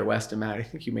St. Clair West, and Matt, I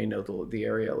think you may know the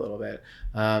area a little bit.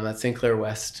 That's St. Clair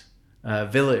West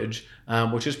Village,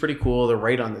 which is pretty cool. They're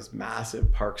right on this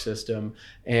massive park system.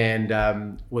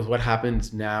 And with what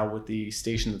happens now with the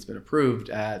station that's been approved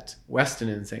at Weston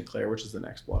in St. Clair, which is the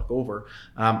next block over,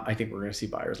 I think we're going to see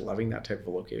buyers loving that type of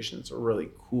a location. It's a really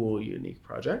cool, unique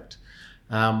project.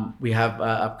 We have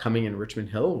upcoming in Richmond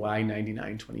Hill,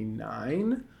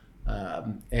 Y9929.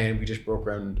 And we just broke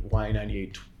ground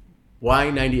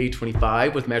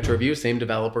Y9825 with MetroView, same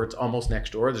developer. It's almost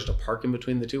next door. There's a park in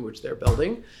between the two, which they're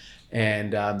building.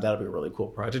 And that'll be a really cool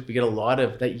project. We get a lot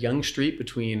of that Yonge Street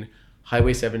between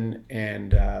Highway 7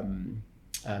 and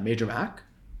Major Mac.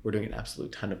 We're doing an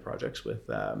absolute ton of projects with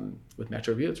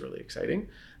MetroView. It's really exciting.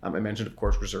 I mentioned, of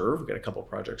course, Reserve. We've got a couple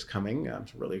projects coming, some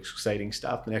really exciting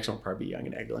stuff. The next one will probably be Yonge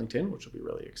and Eglinton, which will be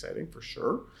really exciting for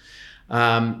sure.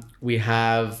 We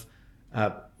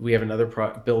have another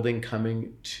building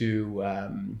coming to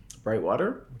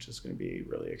Brightwater, which is going to be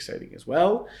really exciting as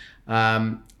well.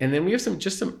 And then we have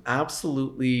some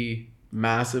absolutely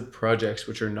massive projects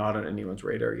which are not on anyone's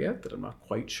radar yet that I'm not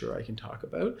quite sure I can talk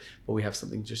about. But we have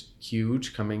something just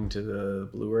huge coming to the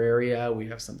Bloor area. We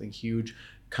have something huge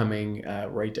coming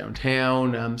right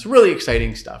downtown. Some really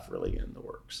exciting stuff really in the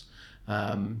works.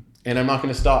 And I'm not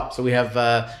going to stop. So we have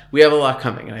a lot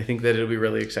coming, and I think that it'll be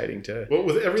really exciting to. Well,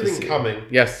 with everything coming,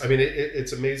 yes. I mean,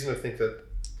 it's amazing to think that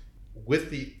with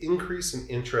the increase in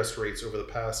interest rates over the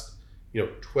past,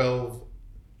 12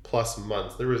 plus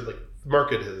months, there was the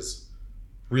market has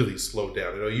really slowed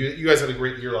down. You guys had a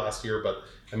great year last year, but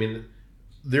I mean,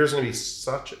 there's going to be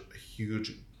such a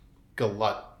huge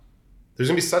glut. There's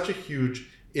going to be such a huge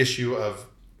issue of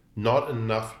not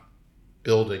enough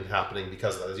building happening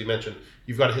because of that. As you mentioned,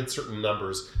 you've got to hit certain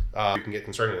numbers. You can get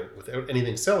concerned without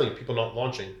anything selling, people not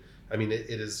launching. I mean, it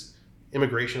is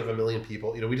immigration of 1 million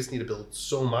people. We just need to build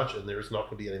so much, and there's not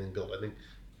going to be anything built. I think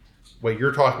what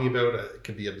you're talking about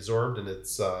can be absorbed, and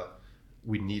it's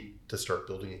we need to start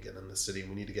building again in the city.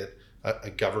 We need to get a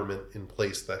government in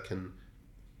place that can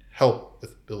help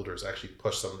with builders actually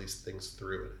push some of these things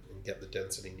through and get the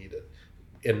density needed,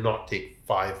 and not take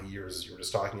 5 years, as you were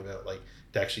just talking about, like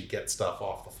to actually get stuff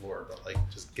off the floor, but like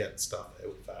just get stuff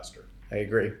out faster. I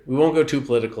agree. We won't go too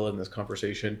political in this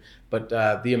conversation, but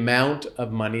the amount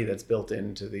of money that's built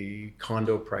into the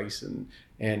condo price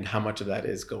and how much of that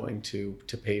is going to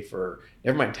pay for,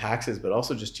 never mind taxes, but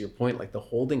also just to your point, like the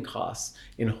holding costs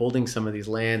in holding some of these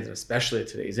lands, and especially at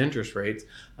today's interest rates,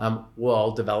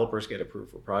 while developers get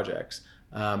approved for projects,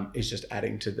 is just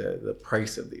adding to the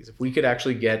price of these. If we could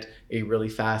actually get a really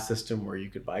fast system where you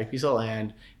could buy a piece of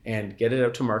land and get it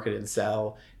out to market and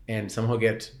sell, and somehow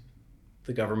get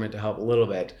the government to help a little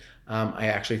bit, I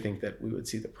actually think that we would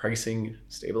see the pricing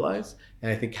stabilize.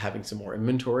 And I think having some more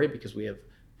inventory, because we have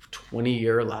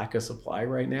 20-year lack of supply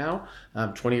right now,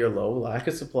 20-year low lack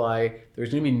of supply, there's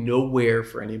going to be nowhere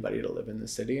for anybody to live in the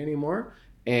city anymore.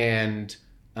 And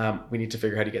we need to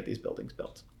figure out how to get these buildings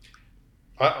built.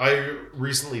 I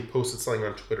recently posted something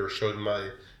on Twitter showing my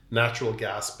natural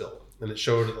gas bill, and it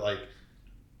showed like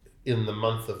in the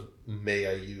month of May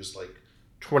I used like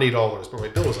 $20, but my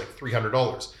bill was like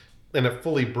 $300, and it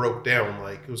fully broke down.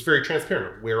 Like, it was very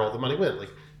transparent where all the money went,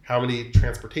 like how many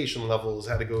transportation levels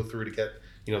had to go through to get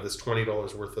this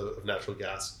 $20 worth of natural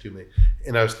gas to me.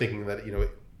 And I was thinking that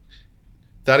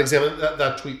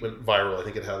that tweet went viral. I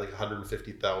think it had like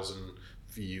 150,000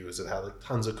 views. It had like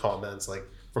tons of comments, like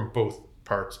from both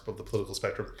parts of the political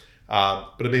spectrum.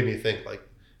 But it made me think, like,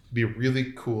 it'd be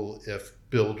really cool if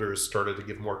builders started to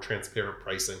give more transparent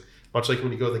pricing. Much like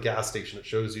when you go to the gas station, it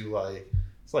shows you like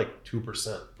it's like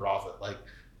 2% profit. Like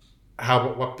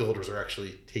what builders are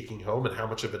actually taking home, and how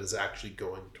much of it is actually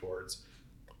going towards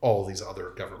all these other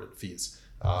government fees.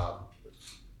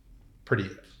 Pretty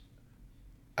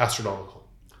astronomical.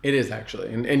 It is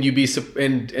actually, and you'd be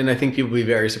and I think people would be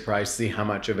very surprised to see how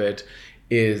much of it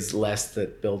is less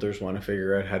that builders want to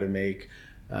figure out how to make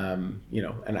an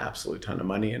absolute ton of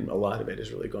money, and a lot of it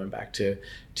is really going back to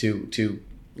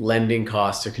lending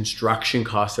costs or construction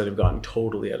costs that have gotten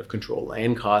totally out of control,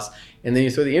 land costs. And then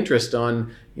you throw the interest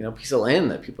on, a piece of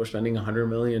land that people are spending $100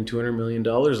 million, $200 million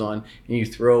on, and you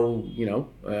throw,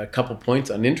 a couple points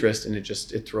on interest, and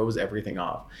it throws everything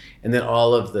off. And then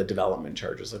all of the development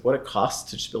charges, like what it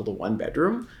costs to just build a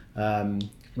 1-bedroom, if I'm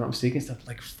not mistaken, stuff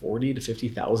like $40,000 to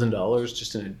 $50,000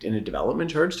 just in a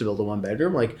development charge to build a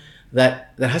 1-bedroom. Like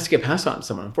that has to get passed on to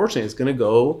someone. Unfortunately, it's going to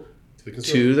go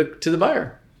to the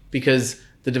buyer, because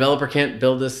the developer can't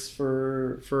build this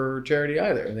for charity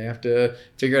either. They have to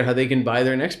figure out how they can buy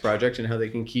their next project and how they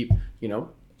can keep,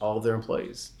 all of their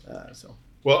employees.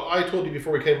 Well, I told you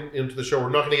before we came into the show, we're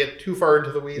not going to get too far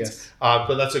into the weeds, yes.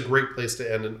 But that's a great place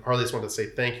to end. And Harley, I just wanted to say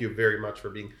thank you very much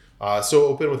for being so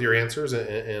open with your answers.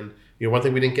 And one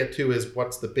thing we didn't get to is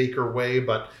what's the Baker way,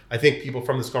 but I think people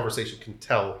from this conversation can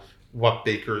tell what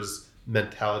Baker's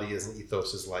mentality is and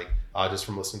ethos is like, just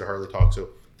from listening to Harley talk. So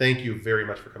thank you very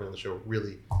much for coming on the show.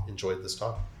 Really enjoyed this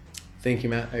talk. Thank you,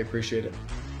 Matt. I appreciate it.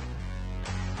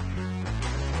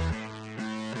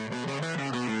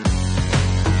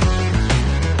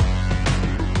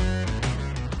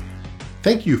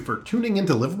 Thank you for tuning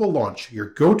into Livabl Launch, your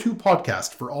go-to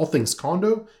podcast for all things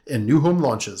condo and new home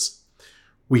launches.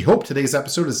 We hope today's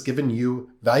episode has given you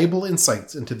valuable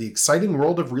insights into the exciting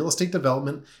world of real estate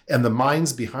development and the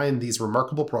minds behind these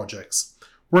remarkable projects.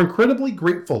 We're incredibly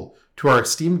grateful to our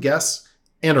esteemed guests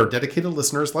and our dedicated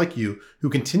listeners like you who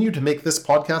continue to make this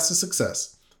podcast a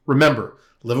success. Remember,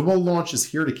 Livabl Launch is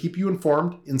here to keep you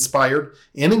informed, inspired,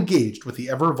 and engaged with the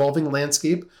ever-evolving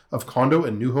landscape of condo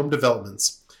and new home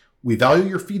developments. We value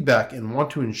your feedback and want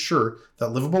to ensure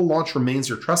that Livabl Launch remains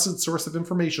your trusted source of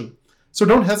information. So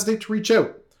don't hesitate to reach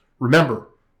out. Remember,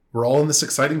 we're all in this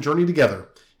exciting journey together.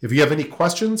 If you have any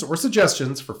questions or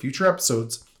suggestions for future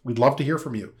episodes, we'd love to hear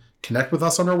from you. Connect with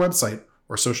us on our website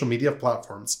or social media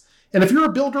platforms. And if you're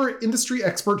a builder or industry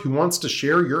expert who wants to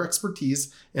share your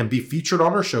expertise and be featured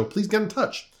on our show, please get in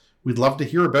touch. We'd love to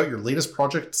hear about your latest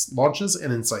projects, launches,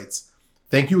 and insights.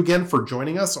 Thank you again for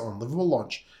joining us on Livabl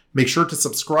Launch. Make sure to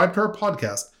subscribe to our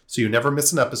podcast so you never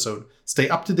miss an episode. Stay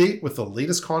up to date with the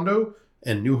latest condo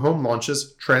and new home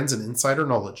launches, trends, and insider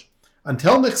knowledge.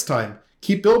 Until next time,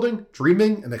 keep building,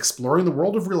 dreaming, and exploring the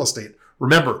world of real estate.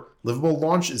 Remember, Livabl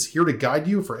Launch is here to guide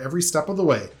you for every step of the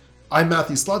way. I'm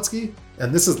Matthew Slutsky,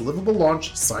 and this is Livabl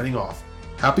Launch signing off.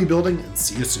 Happy building, and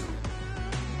see you soon.